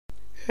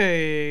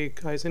Hey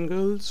guys and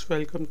girls,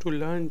 welcome to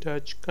Learn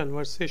Dutch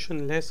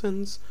Conversation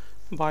Lessons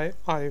by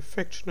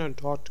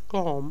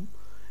ifactner.com.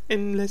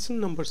 In lesson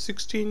number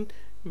 16,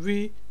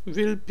 we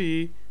will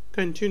be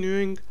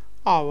continuing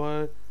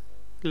our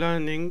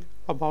learning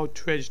about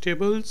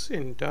vegetables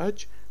in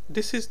Dutch.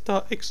 This is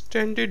the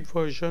extended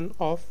version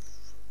of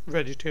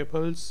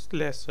vegetables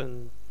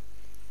lesson.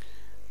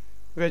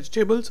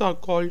 Vegetables are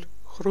called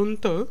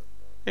groente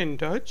in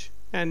Dutch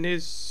and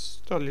is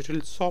a little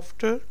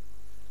softer.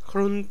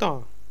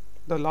 Groente,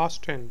 the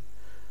last end.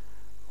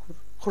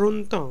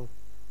 Groente,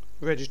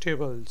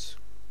 vegetables.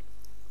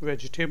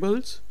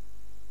 Vegetables,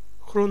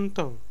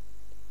 groente.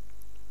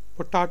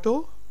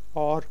 Potato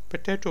or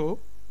potato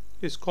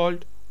is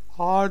called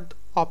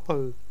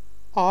aardappel.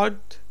 Aard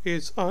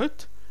is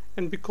earth,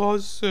 and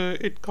because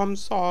it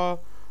comes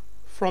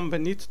from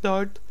beneath the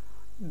earth,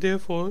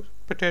 therefore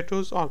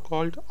potatoes are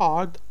called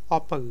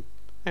aardappel,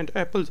 and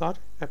apples are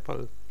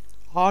apple.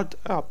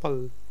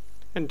 Aardappel,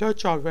 and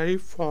Dutch are very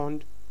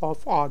fond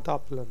of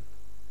aardappelen.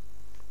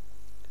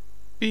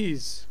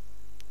 Peas,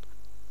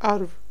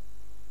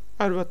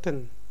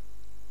 arvaten,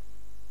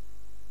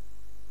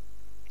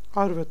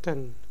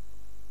 arvaten,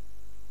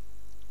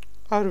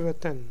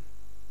 arvaten.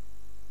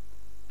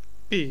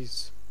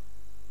 Peas.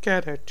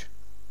 Carrot,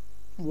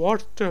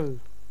 wortel,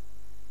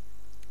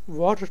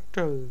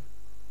 wortel,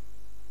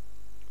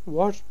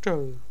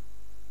 wortel.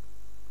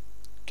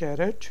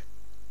 Carrot,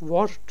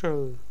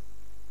 wortel.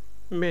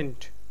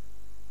 Mint,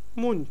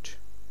 munt,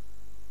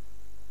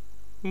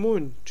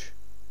 munt,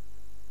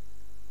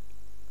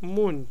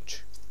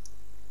 munt.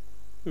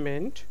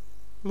 Mint,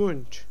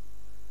 munt.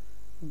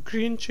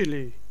 Green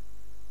chili,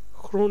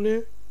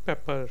 groene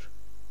pepper,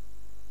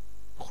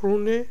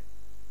 groene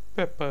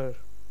pepper,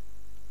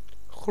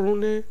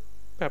 groene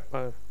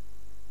pepper.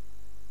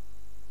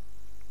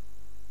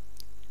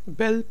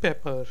 Bell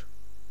pepper,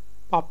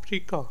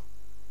 paprika,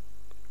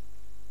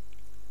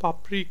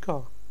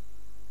 paprika,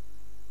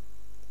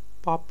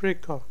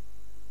 paprika.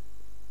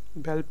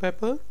 Bell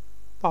pepper,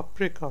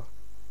 paprika.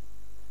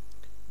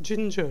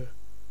 Ginger,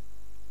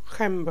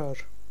 gember,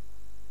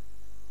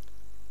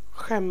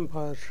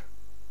 gember.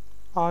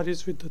 R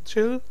is with the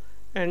trill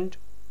and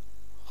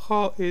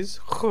H is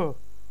G,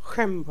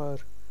 gember.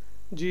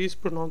 G is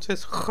pronounced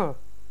as G,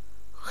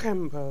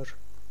 gember.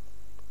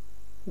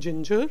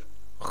 Ginger,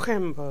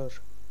 gember.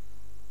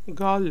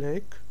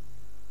 Garlic,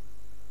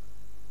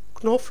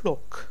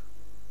 knoflook,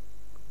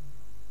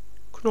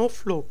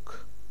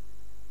 knoflook,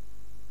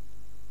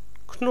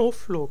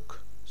 knoflook.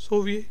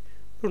 So we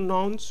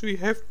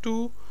have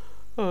to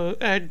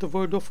add the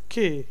word of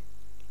K.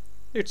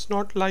 It's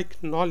not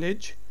like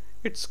knowledge,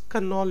 it's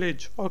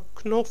knowledge or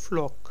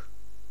knoflook.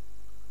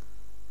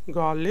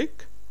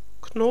 Garlic,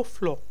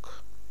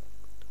 knoflook.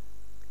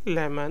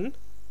 Lemon,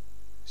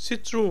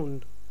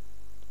 citroen,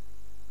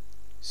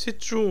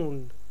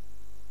 citroen,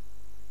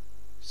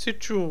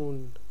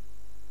 citroen.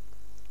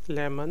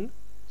 Lemon,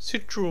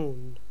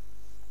 citroen.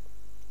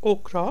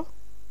 Okra,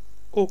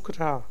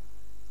 okra,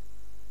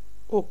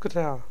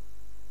 okra.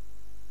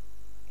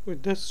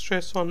 With the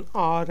stress on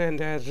R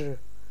and R.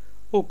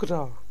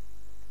 Okra.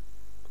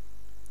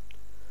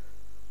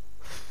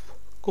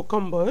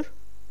 Cucumber,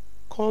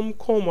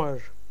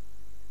 komkommer,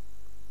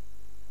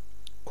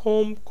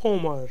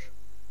 komkommer,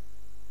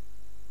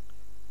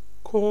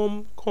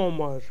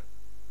 komkommer.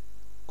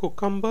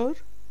 Cucumber,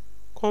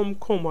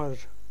 komkommer.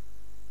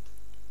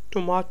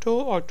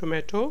 Tomato or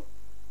tomato,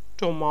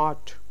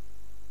 tomat,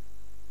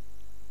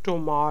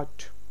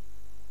 tomat,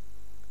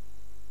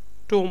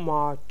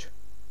 tomat.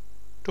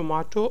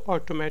 Tomato or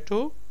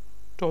tomato,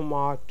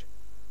 tomat.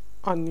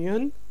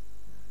 Onion,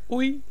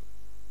 ui,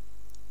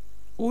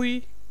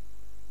 ui,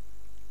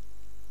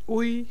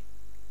 ui.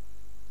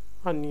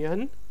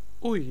 Onion,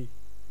 ui.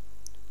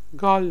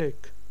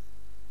 Garlic,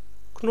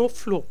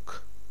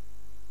 knoflook,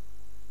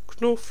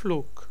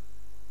 knoflook,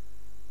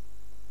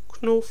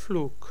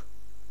 knoflook.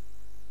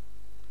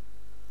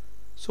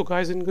 So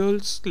guys and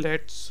girls,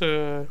 let's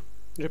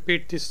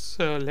repeat this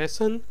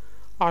lesson.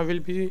 I will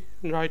be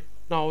right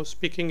now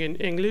speaking in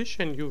English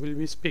and you will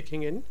be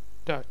speaking in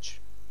Dutch.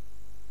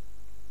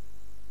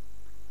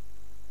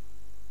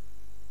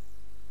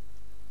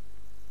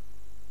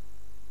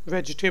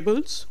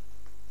 Vegetables.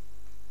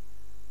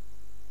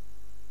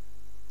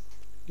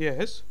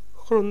 Yes,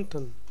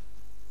 groenten.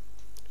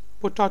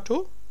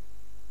 Potato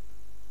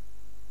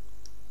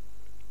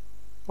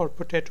or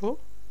potato.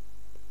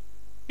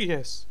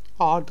 Yes,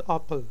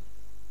 aardappel.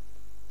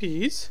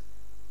 Peas.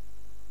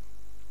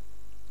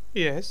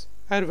 Yes,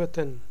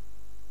 arvaten.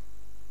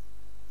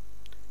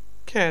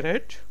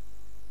 Carrot.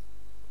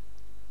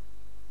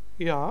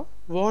 Yeah,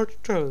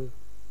 wortel.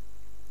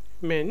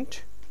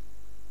 Mint.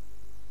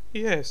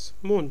 Yes,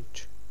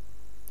 munt.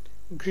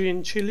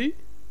 Green chili.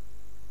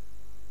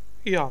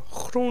 Yeah,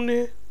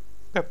 groene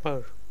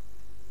pepper.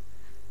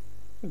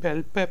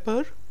 Bell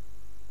pepper.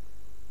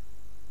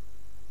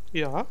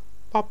 Yeah,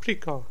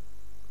 paprika.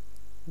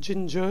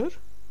 Ginger,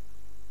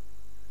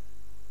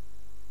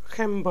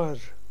 gember.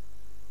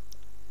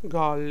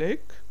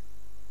 Garlic,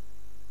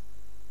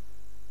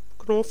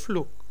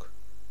 knoflook,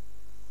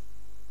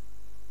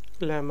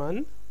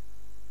 lemon,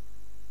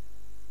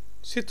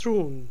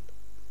 citron,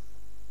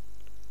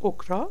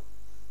 okra,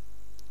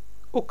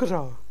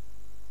 okra,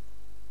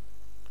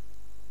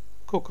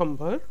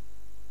 cucumber,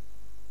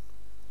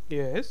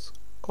 yes,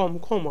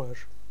 cucumber,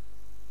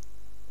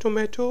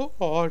 tomato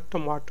or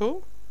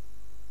tomato,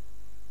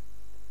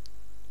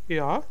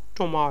 yeah,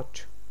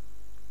 tomat,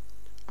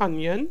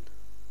 onion,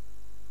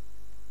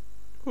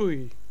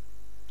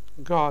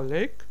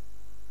 garlic,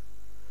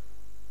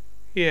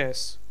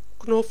 yes,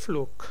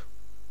 knoflook.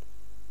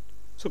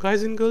 So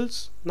guys and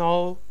girls,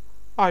 now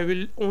I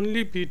will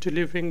only be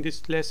delivering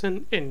this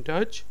lesson in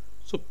Dutch,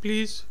 so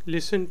please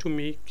listen to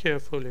me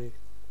carefully.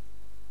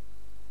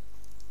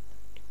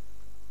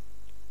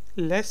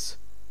 Les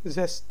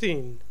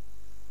 16.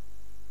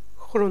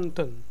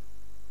 Groenten,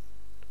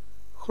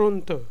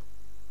 groente,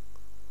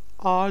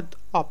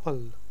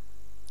 aardappel,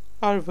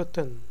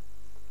 erwten,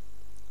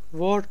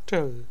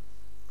 wortel,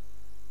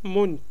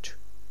 munt,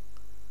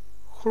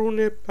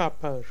 groene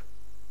peper,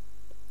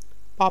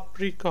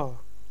 paprika,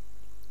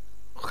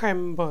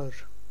 gember,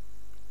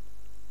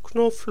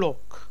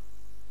 knoflook,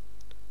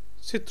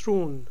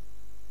 citroen,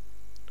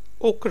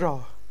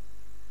 okra,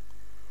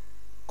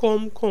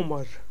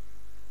 komkommer,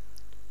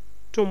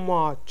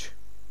 tomaat,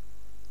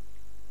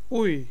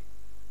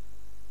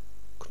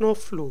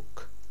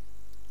 knoflook.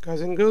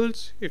 Guys and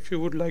girls, if you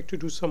would like to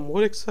do some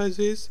more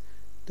exercises,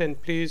 then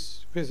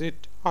please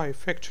visit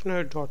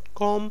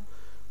ifactner.com.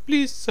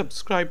 Please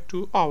subscribe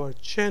to our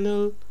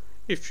channel.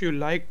 If you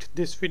liked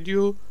this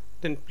video,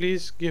 then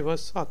please give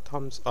us a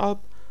thumbs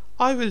up.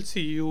 I will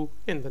see you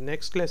in the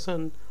next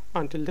lesson.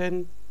 Until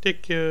then,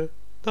 take care.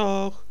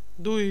 Dag,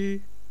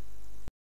 doei.